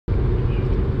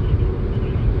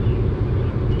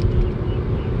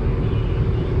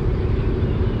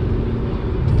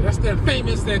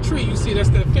that tree you see, that's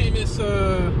that famous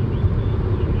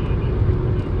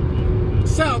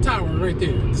cell tower right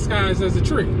there, disguised as a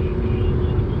tree.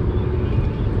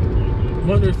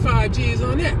 Wonder if 5G is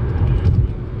on that.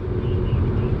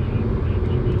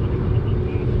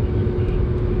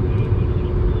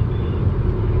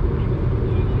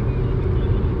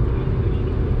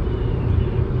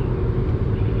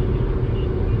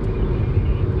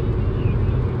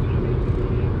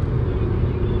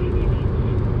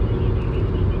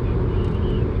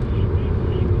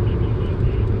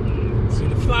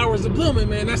 Flowers are blooming,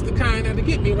 man. That's the kind that'll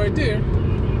get me right there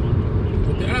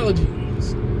with the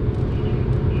allergies.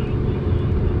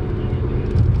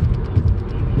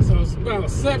 So it's about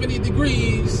 70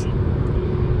 degrees,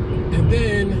 and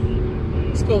then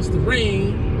it's supposed to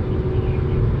rain.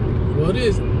 Well, it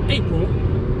is April.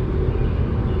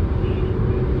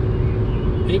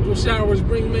 April showers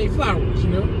bring May flowers, you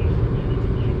know.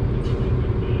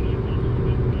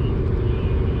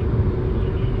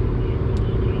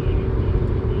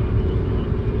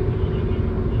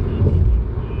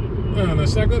 I don't know,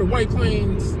 should I go to White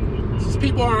Plains? Since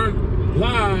people aren't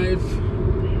live,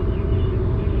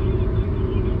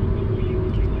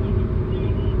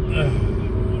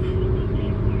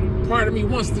 part of me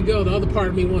wants to go, the other part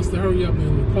of me wants to hurry up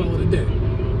and call it a day.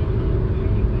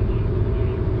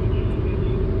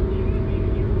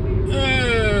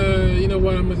 You know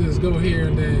what, I'm gonna just go here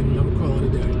and then I'm gonna call it a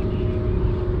day.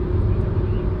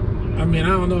 I mean, I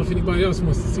don't know if anybody else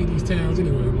wants to see these towns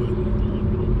anyway, but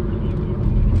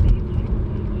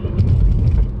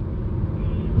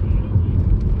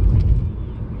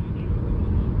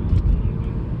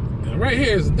right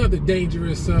here is another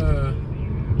dangerous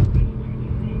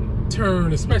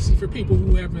turn, especially for people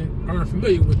who aren't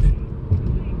familiar with it.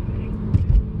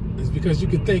 It's because you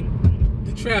could think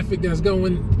the traffic that's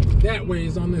going that way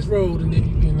is on this road, and then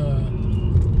you can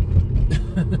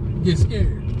get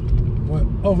scared. Well,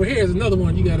 over here is another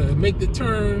one you gotta make the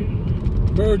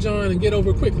turn, merge on, and get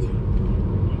over quickly.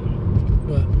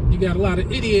 But you got a lot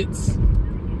of idiots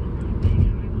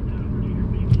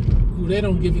who they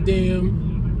don't give a damn.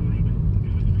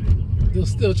 They'll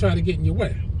still try to get in your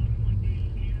way.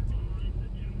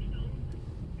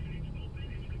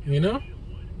 You know?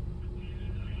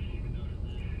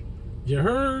 You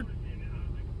heard?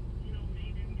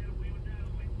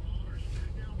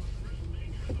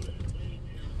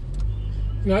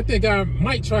 You know, I think I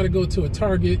might try to go to a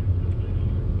Target.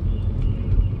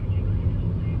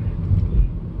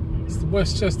 It's the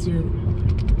Westchester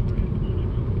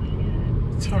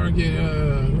Target.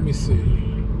 Let me see.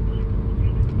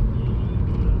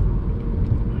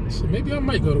 So maybe I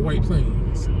might go to White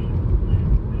Plains.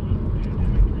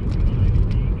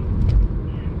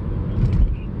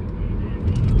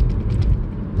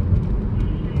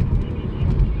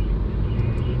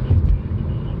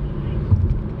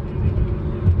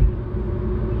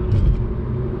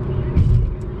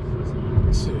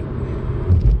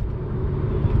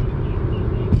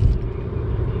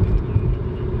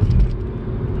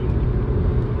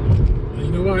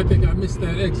 I think I missed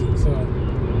that exit, so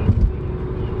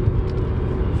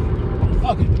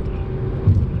fuck it.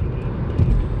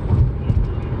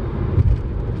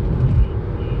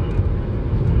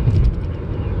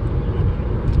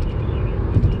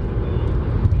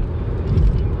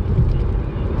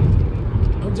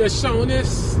 I'm just showing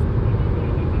this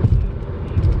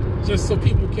just so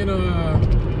people can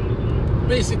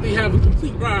basically have a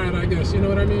complete ride, I guess, you know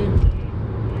what I mean?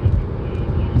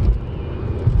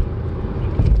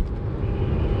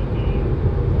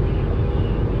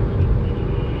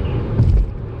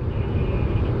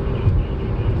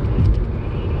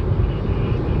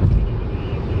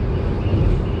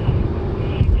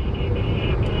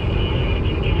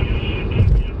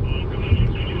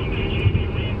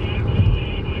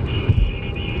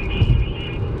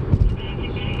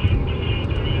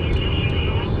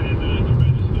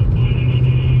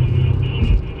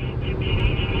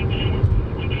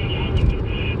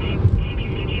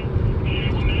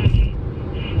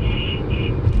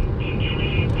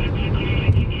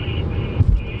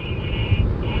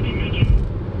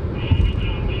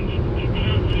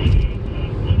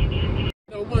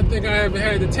 I haven't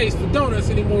had the taste for donuts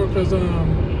anymore because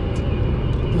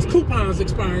those coupons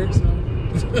expired, so I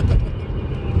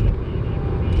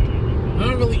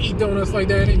don't really eat donuts like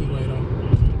that anyway, though.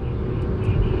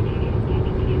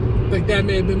 I think that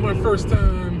may have been my first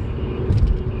time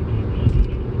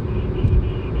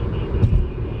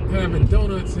having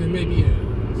donuts in maybe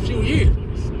a few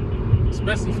years,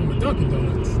 especially from a Dunkin'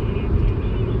 Donuts.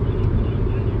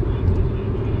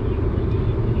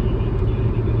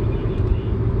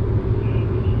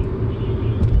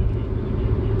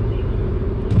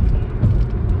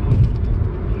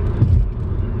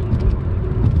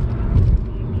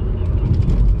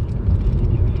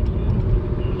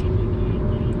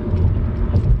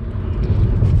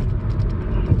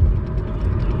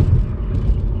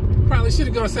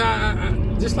 gonna say, I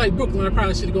just like Brooklyn, I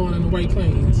probably should have gone in the White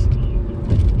Plains,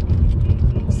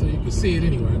 so you can see it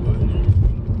anyway.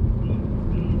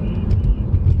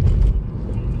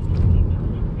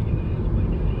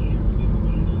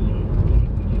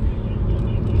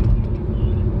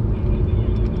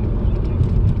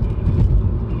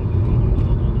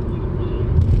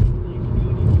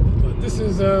 But this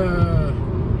is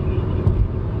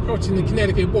approaching the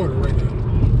Connecticut border right now.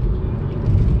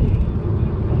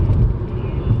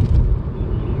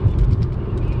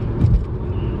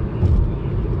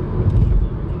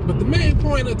 But the main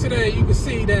point of today, you can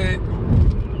see that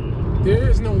there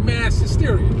is no mass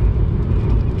hysteria.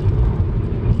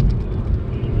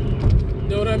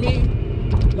 Know what I mean?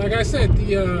 Like I said,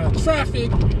 the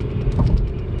traffic,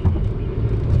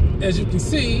 as you can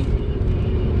see,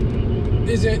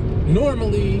 isn't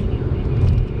normally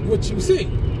what you see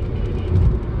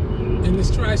in this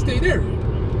tri-state area.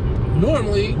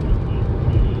 Normally,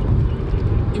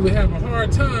 you would have a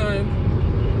hard time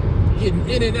getting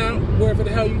in and out wherever the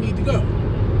hell you need to go.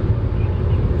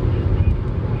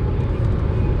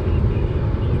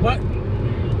 But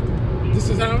this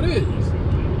is how it is.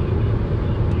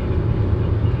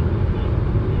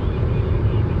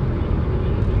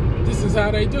 This is how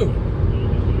they do.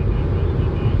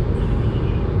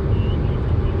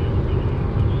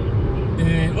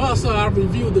 And also, I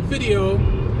reviewed the video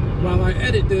while I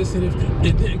edit this, and if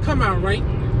it didn't come out right,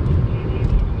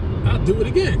 I'll do it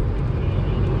again.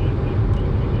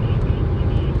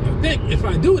 I think if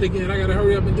I do it again, I gotta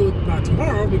hurry up and do it by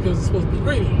tomorrow because it's supposed to be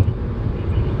raining.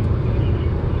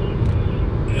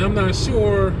 And I'm not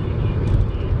sure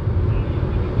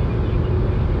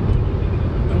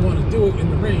I want to do it in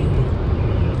the rain,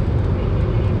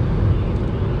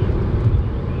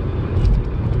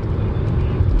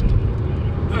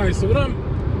 but alright, so what I'm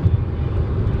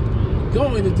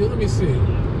going to do, let me see,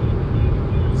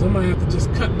 is I might have to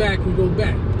just cut back and go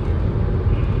back.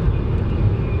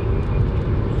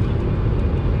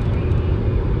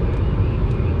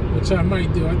 Which I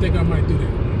might do. I think I might do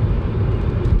that.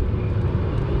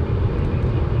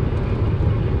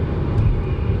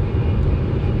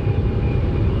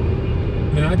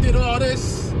 Now I did all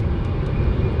this,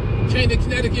 came to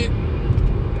Connecticut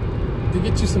to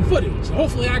get you some footage. So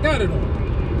hopefully I got it all.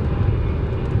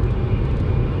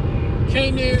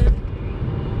 Came there,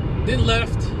 then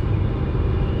left.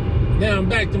 Now I'm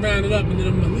back to round it up, and then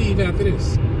I'm gonna leave after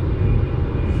this.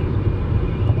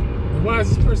 And why is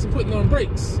this person putting on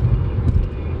brakes?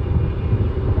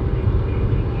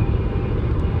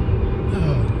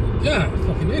 Oh, God,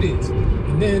 fucking idiots.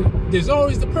 And then there's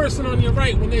always the person on your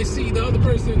right when they see the other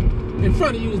person in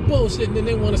front of you is bullshitting, and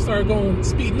they want to start going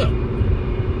speeding up. I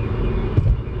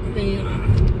mean,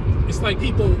 it's like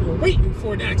people are waiting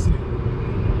for an accident.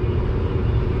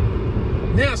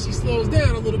 Now she slows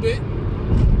down a little bit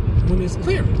when there's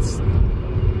clearance. I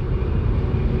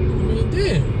mean,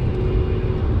 damn.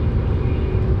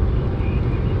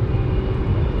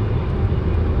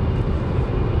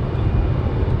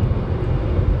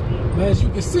 As you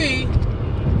can see,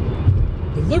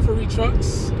 delivery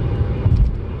trucks,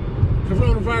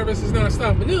 coronavirus is not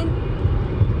stopping them.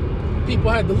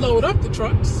 People had to load up the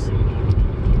trucks.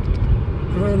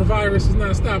 Coronavirus is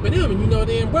not stopping them. And you know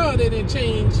damn well they didn't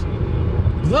change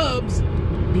gloves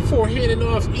before handing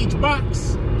off each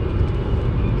box.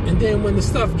 And then when the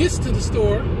stuff gets to the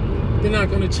store, they're not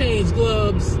going to change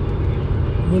gloves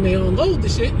when they unload the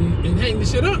shit and hang the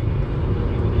shit up.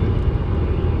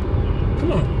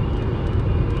 Come on.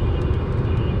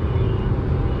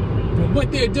 But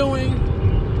what they're doing,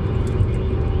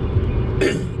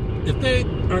 if they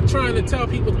are trying to tell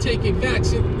people to take a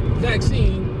vaccine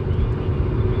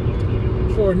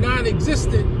for a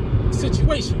non-existent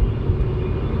situation,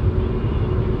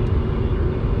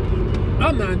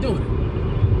 I'm not doing it.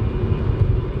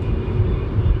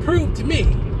 Prove to me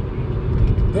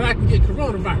that I can get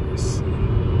coronavirus.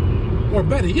 Or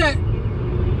better yet,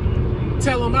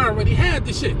 tell them I already had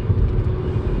the shit.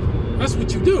 That's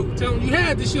what you do. Tell them you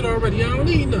had the shit already. I don't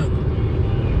need nothing.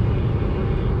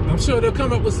 I'm sure they'll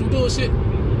come up with some bullshit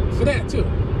for that too.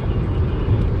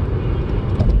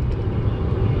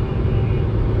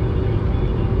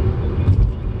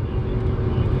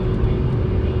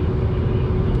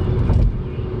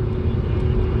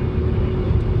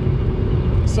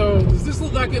 So does this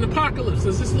look like an apocalypse?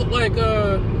 Does this look like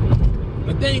a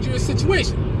dangerous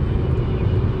situation?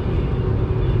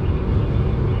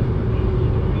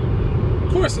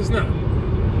 Of course it's not.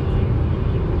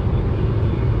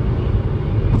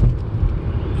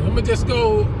 I'm gonna just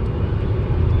go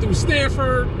through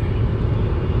Stamford,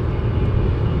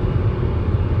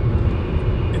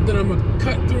 and then I'm gonna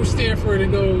cut through Stamford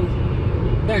and go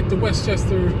back to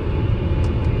Westchester,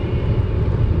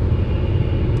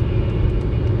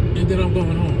 and then I'm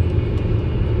going home.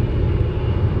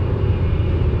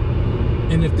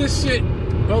 And if this shit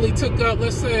only took up,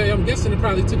 let's say, I'm guessing it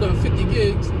probably took up 50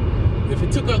 gigs. If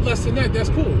it took up less than that, that's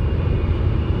cool.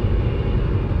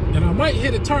 And I might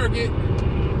hit a target.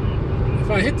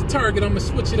 If I hit the target, I'm gonna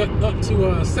switch it up to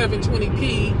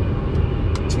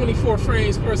 720p, 24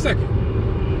 frames per second,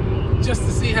 just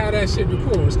to see how that shit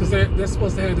records, because that's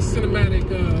supposed to have the cinematic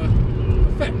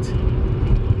effect.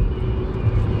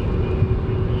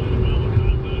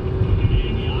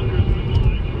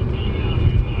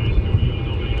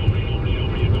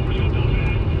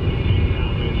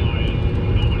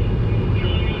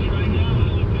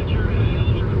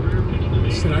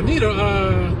 Shit, I need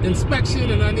a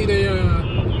inspection, and I need a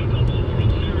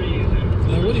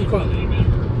what do you call it?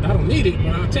 I don't need it,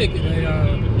 but I'll take it.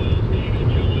 A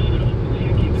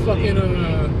fucking what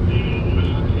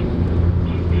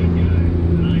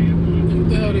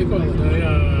the hell do you call it? A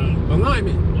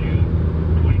alignment.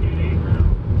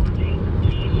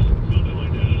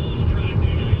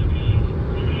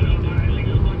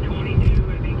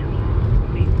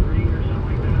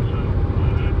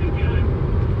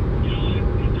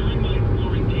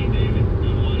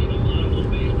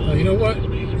 Oh, you know what?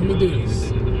 Let me do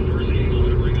this.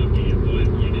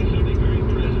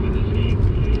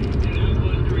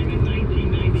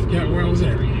 Forgot where I was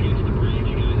at.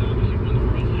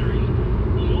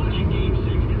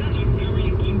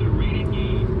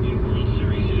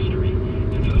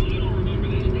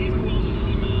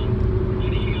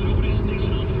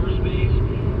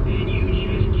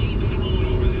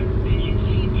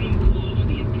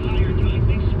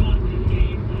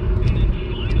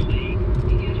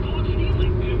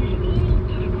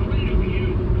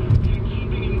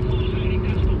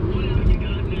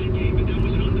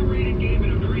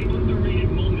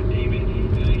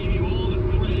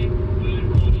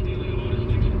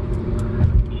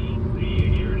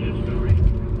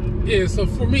 Yeah, so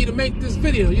for me to make this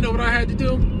video, you know what I had to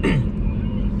do?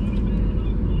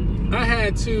 I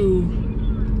had to,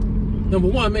 number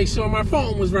one, make sure my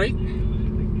phone was right.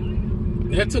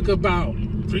 That took about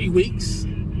 3 weeks.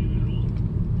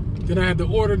 Then I had to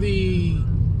order the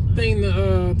thing,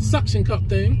 the suction cup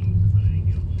thing.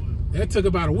 That took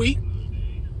about a week.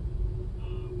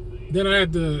 Then I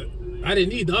didn't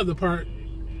need the other part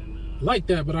like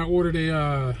that, but I ordered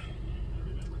a,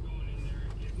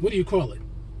 what do you call it?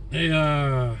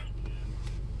 A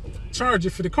charger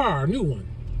for the car, a new one.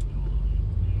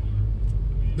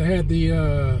 They had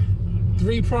the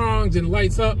 3 prongs and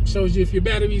lights up, shows you if your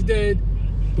battery's dead,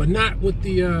 but not with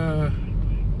the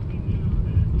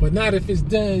but not if it's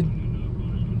dead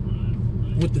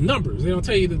with the numbers. They don't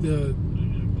tell you the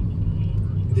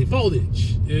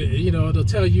voltage. You know, they'll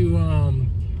tell you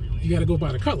you got to go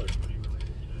by the color,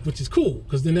 which is cool,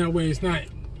 because then that way it's not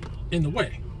in the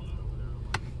way.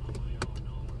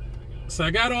 So I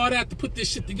got all that to put this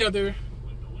shit together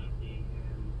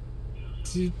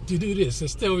to do this.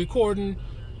 It's still recording.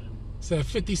 It's at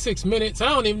 56 minutes. I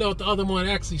don't even know if the other one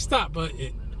actually stopped, but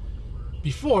it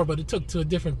took to a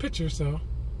different picture, so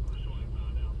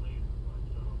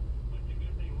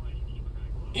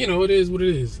you know, it is what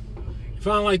it is. If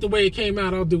I don't like the way it came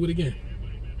out, I'll do it again.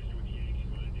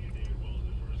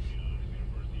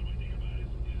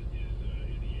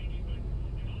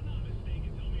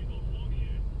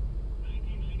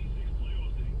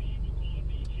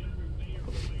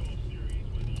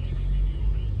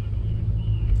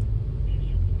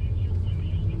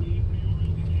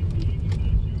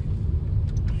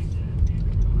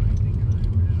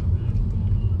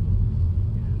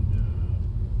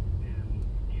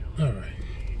 All right.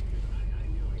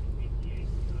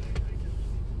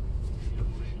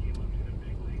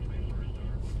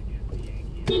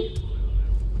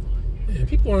 Yeah,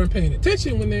 people aren't paying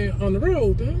attention when they're on the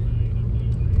road, though.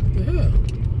 What the hell?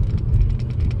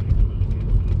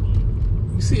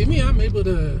 You see me, I'm able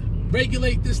to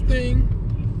regulate this thing.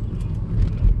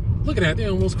 Look at that, they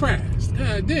almost crashed.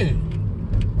 God damn.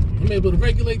 I'm able to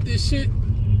regulate this shit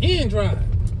and drive.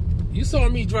 You saw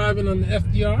me driving on the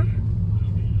FDR.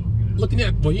 Looking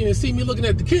at, well, you didn't see me looking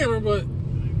at the camera, but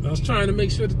I was trying to make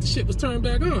sure that the shit was turned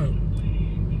back on.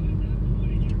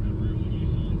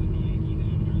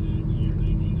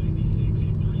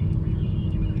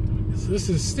 So this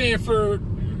is Stamford,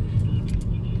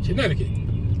 Connecticut.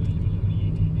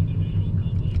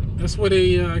 That's where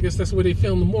they, I guess that's where they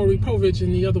filmed the Maury Povich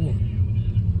and the other one.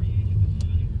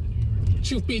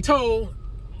 Truth be told,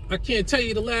 I can't tell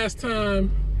you the last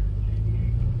time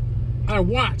I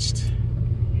watched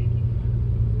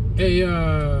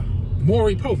a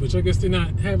Maury Povich. I guess they're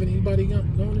not having anybody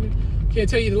going to it. Can't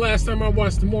tell you the last time I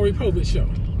watched the Maury Povich show.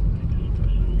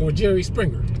 Or Jerry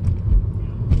Springer.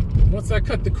 Once I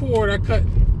cut the cord, I cut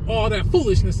all that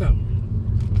foolishness out.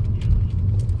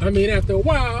 I mean, after a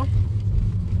while,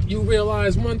 you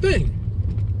realize one thing.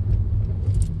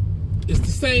 It's the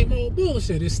same old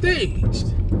bullshit. It's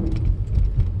staged.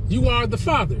 You are the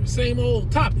father. Same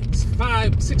old topics.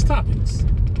 5, 6 topics.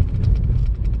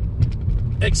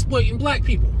 Exploiting black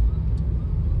people.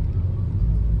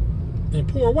 And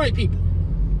poor white people.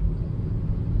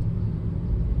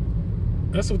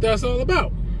 That's what that's all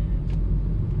about.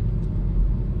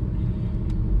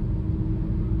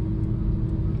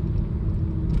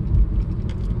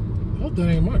 I hope that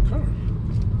ain't my car.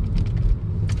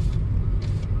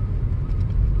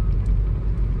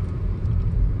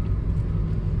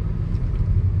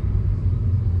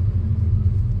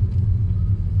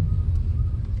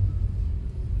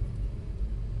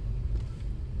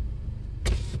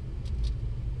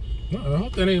 I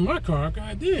hope that ain't my car.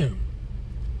 God damn.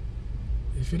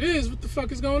 If it is, what the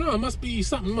fuck is going on? Must be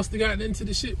something must have gotten into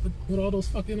the shit with all those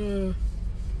fucking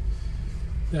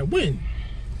that wind.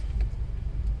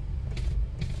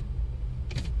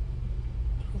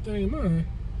 I hope that ain't mine.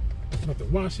 I'm about to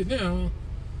wash it down.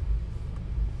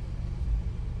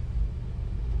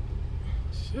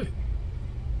 Shit.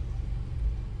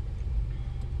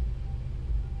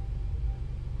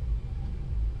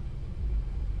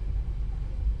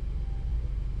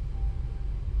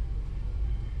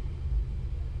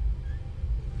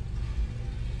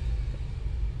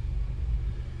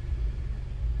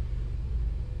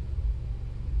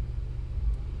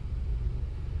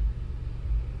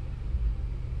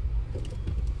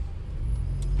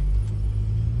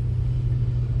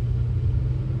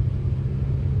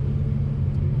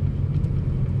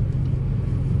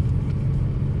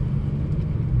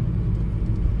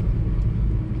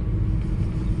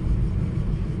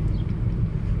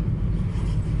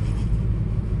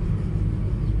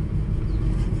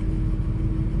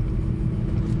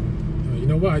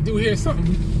 Well, I do hear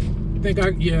something. I think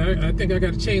I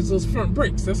got to change those front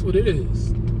brakes. That's what it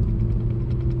is.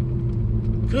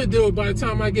 Could do it by the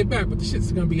time I get back, but the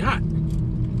shit's gonna be hot.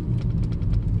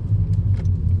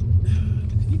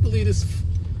 Can you believe this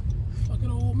fucking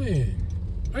old man?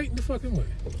 Right in the fucking way.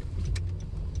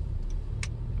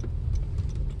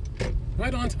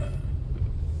 Right on time.